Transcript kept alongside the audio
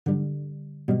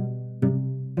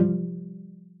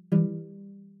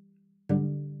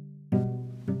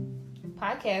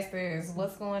podcasters,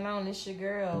 what's going on? It's your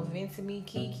girl, Ventami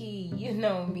Kiki. You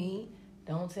know me.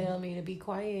 Don't tell me to be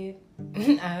quiet.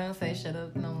 I don't say shut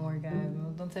up no more, guys.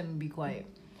 Don't tell me to be quiet.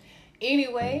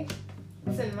 Anyway,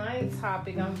 tonight's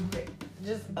topic, I'm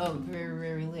just up very,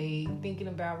 very late thinking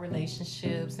about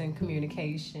relationships and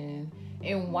communication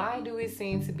and why do it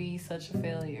seem to be such a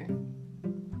failure.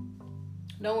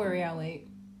 Don't worry, I'll wait.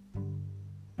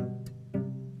 I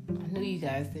knew you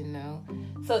guys didn't know.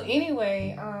 So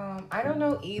anyway, I don't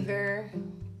know either,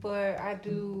 but I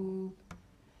do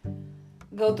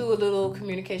go through a little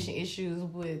communication issues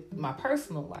with my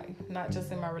personal life, not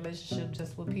just in my relationship,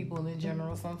 just with people in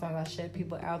general. Sometimes I shut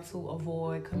people out to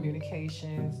avoid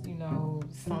communications. You know,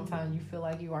 sometimes you feel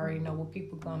like you already know what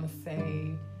people gonna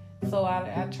say. So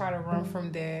I try to run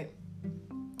from that.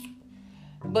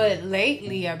 But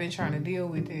lately, I've been trying to deal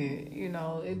with it. You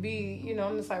know, I'm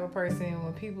the type of person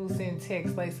when people send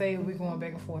texts, like say we're going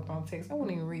back and forth on text, I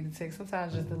won't even read the text.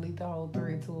 Sometimes I just delete the whole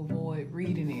thread to avoid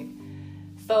reading it.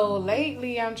 So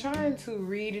lately, I'm trying to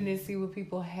read it and see what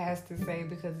people has to say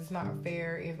because it's not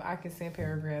fair if I can send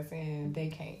paragraphs and they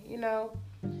can't, you know?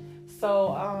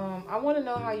 So I want to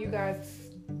know how you guys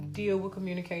deal with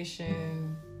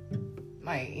communication,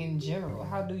 like in general.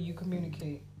 How do you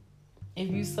communicate? If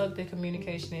you sucked at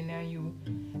communication and now you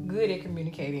good at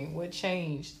communicating, what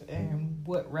changed and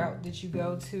what route did you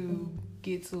go to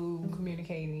get to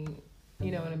communicating,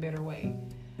 in a better way?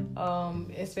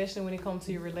 Especially when it comes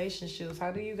to your relationships,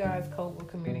 how do you guys cope with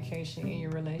communication in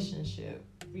your relationship?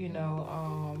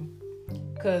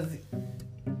 Because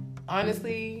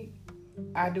honestly,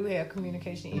 I do have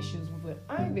communication issues, but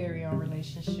I'm very on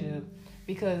relationship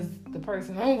because the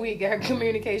person I'm with got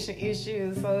communication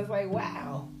issues. So it's like,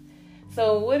 wow.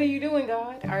 So what are you doing,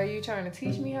 God? Are you trying to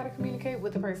teach me how to communicate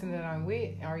with the person that I'm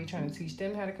with? Are you trying to teach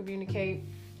them how to communicate?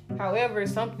 However,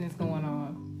 something is going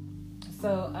on.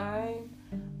 So I'm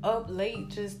up late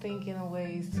just thinking of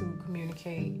ways to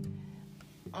communicate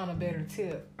on a better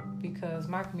tip because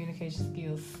my communication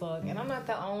skills suck. And I'm not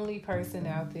the only person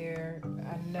out there.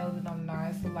 I know that I'm not.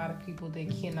 It's a lot of people that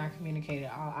cannot communicate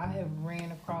at all. I have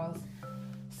ran across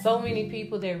so many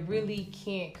people that really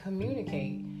can't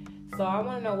communicate. So I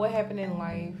want to know what happened in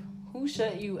life. Who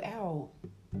shut you out?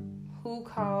 Who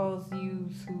caused you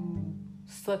to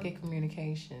suck at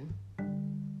communication?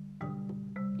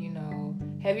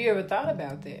 Have you ever thought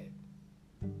about that?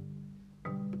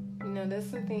 There's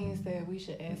some things that we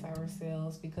should ask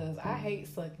ourselves because I hate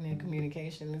sucking at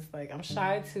communication. It's like I'm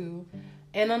shy too,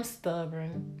 and I'm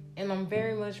stubborn, and I'm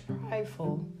very much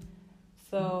prideful.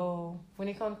 So when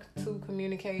it comes to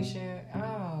communication,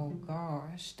 oh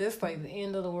gosh, that's like the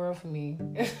end of the world for me.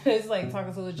 It's like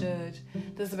talking to a judge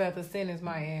that's about to sentence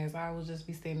my ass. I will just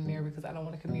be standing there because I don't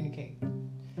want to communicate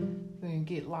and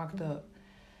get locked up.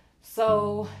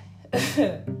 So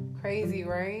crazy,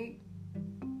 right?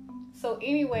 So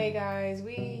anyway, guys,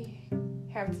 we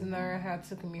have to learn how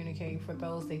to communicate for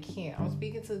those that can't. I'm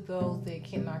speaking to those that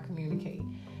cannot communicate.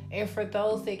 And for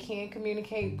those that can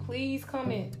communicate, please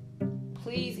comment.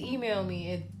 Please email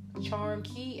me at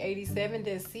charmkey87,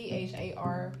 that's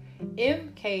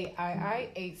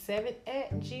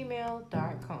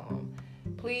charmkii87@gmail.com.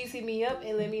 Please hit me up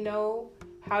and let me know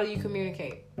how you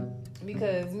communicate.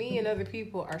 Because me and other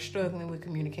people are struggling with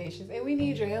communications and we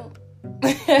need your help.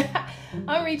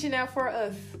 I'm reaching out for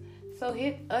us. So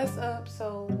hit us up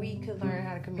so we can learn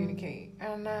how to communicate.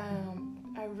 And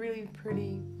I really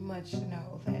pretty much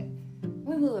know that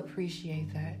we will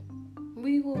appreciate that.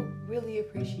 We will really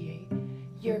appreciate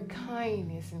your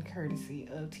kindness and courtesy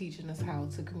of teaching us how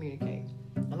to communicate.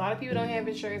 A lot of people don't have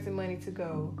insurance and money to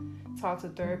go talk to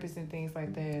therapists and things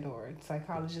like that or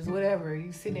psychologists, whatever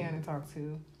you sit down and talk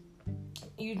to.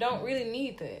 You don't really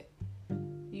need that.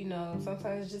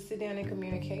 Sometimes just sit down and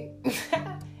communicate.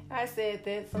 I said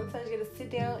that. Sometimes you gotta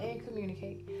sit down and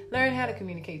communicate. Learn how to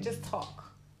communicate. Just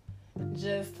talk.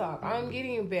 I'm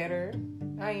getting better.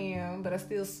 I am, but I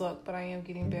still suck, but I am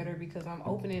getting better because I'm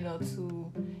opening up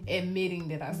to admitting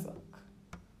that I suck.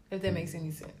 If that makes any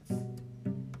sense.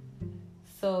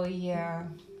 So yeah,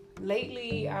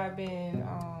 lately I've been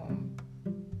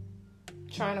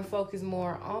trying to focus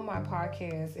more on my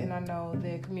podcast, and I know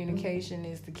that communication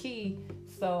is the key.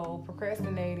 So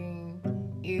procrastinating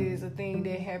is a thing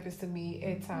that happens to me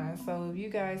at times. So if you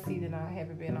guys see that I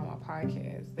haven't been on my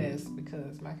podcast, that's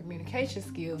because my communication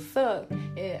skills suck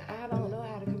and I don't know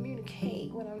how to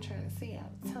communicate what I'm trying to say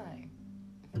all the time.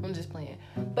 I'm just playing.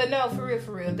 But no, for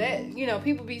real, that,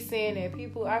 people be saying that.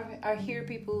 I hear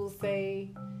people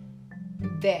say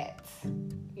that,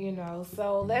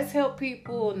 so let's help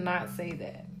people not say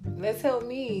that. Let's help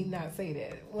me not say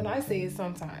that when I say it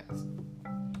sometimes,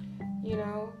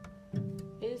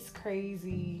 It's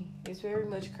crazy. It's very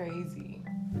much crazy.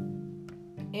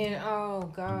 And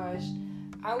oh gosh,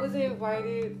 I was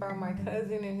invited by my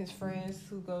cousin and his friends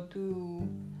to go do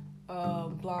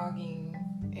blogging.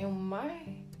 And my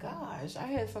gosh, I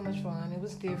had so much fun. It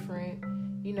was different.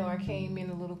 You know, I came in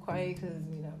a little quiet because,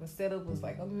 you know, the setup was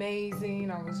like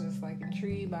amazing. I was just like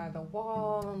intrigued by the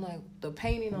wall. I'm like, the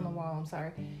painting on the wall, I'm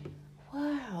sorry.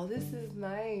 Wow, this is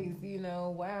nice. You know,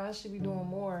 wow, I should be doing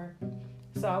more.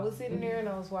 So I was sitting there and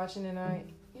I was watching, and I,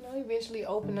 you know, eventually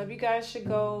opened up. You guys should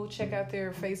go check out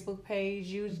their Facebook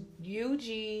page,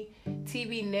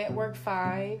 UGTV Network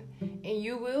 5, and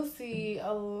you will see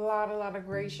a lot of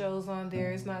great shows on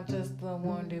there. It's not just the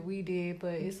one that we did,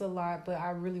 but it's a lot. But I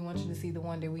really want you to see the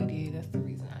one that we did. That's the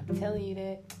reason I'm telling you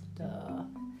that. Duh.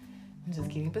 I'm just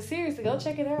kidding. But seriously, go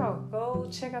check it out. Go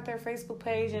check out their Facebook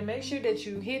page and make sure that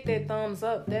you hit that thumbs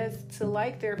up. That's to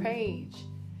like their page.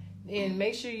 And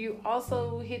make sure you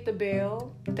also hit the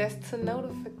bell. That's to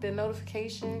the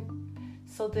notification,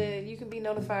 so that you can be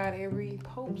notified every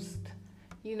post.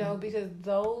 You know, because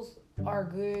those are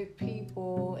good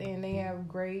people and they have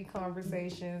great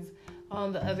conversations.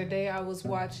 The other day I was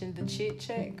watching the Chit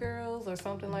Chat Girls or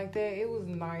something like that. It was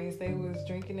nice. They was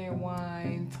drinking their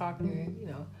wine, talking, you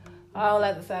know, all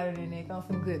at the side of their neck on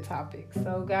some good topics.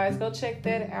 So guys, go check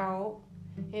that out.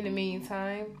 In the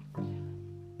meantime,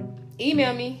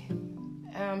 email me.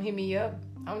 Hit me up.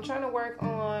 I'm trying to work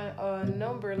on a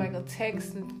number, like a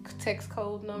text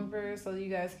code number, so you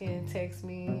guys can text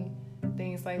me,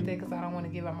 things like that, because I don't want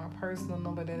to give out my personal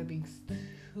number. That'll be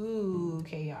too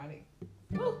chaotic.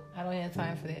 Woo, I don't have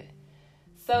time for that.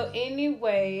 So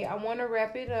anyway, I want to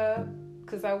wrap it up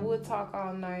because I would talk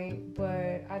all night,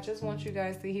 but I just want you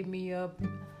guys to hit me up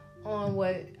on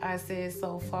what I said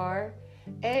so far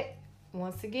at,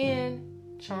 once again,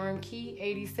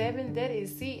 CharmKey87, that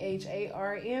is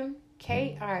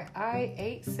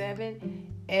CharmKii87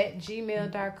 at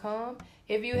gmail.com.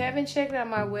 If you haven't checked out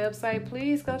my website,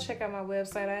 please go check out my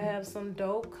website. I have some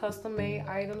dope custom made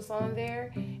items on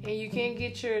there, and you can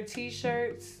get your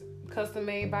t-shirts custom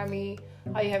made by me.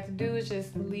 All you have to do is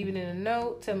just leave it in a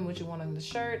note, tell me what you want on the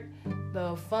shirt,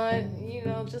 the font, you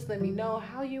know, just let me know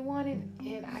how you want it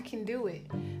and I can do it.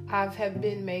 I have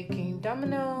been making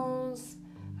dominoes,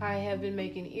 I have been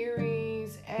making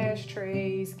earrings,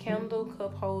 ashtrays, candle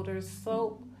cup holders,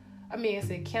 candle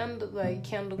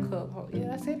cup holders.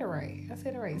 Yeah, I said it right.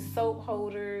 Soap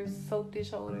holders, soap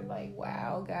dish holders. Like,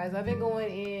 wow, guys. I've been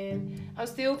going in. I'm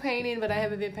still painting, but I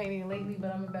haven't been painting lately.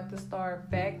 But I'm about to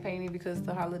start back painting because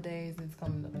the holidays is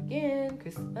coming up again,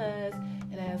 Christmas.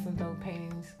 And I have some dope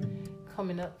paintings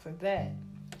coming up for that.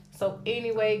 So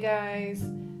anyway, guys,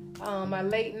 my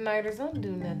late nighters, don't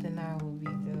do nothing I will be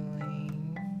doing.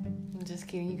 Just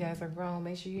kidding, you guys are grown.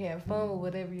 Make sure you have fun with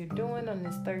whatever you're doing on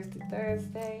this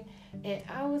Thursday. And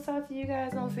I will talk to you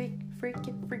guys on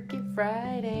Freaky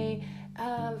Friday.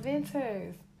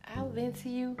 Venters, I'll vent to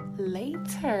you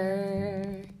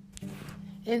later.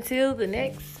 Until the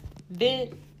next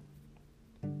vent.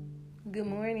 Good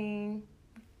morning.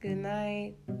 Good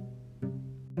night.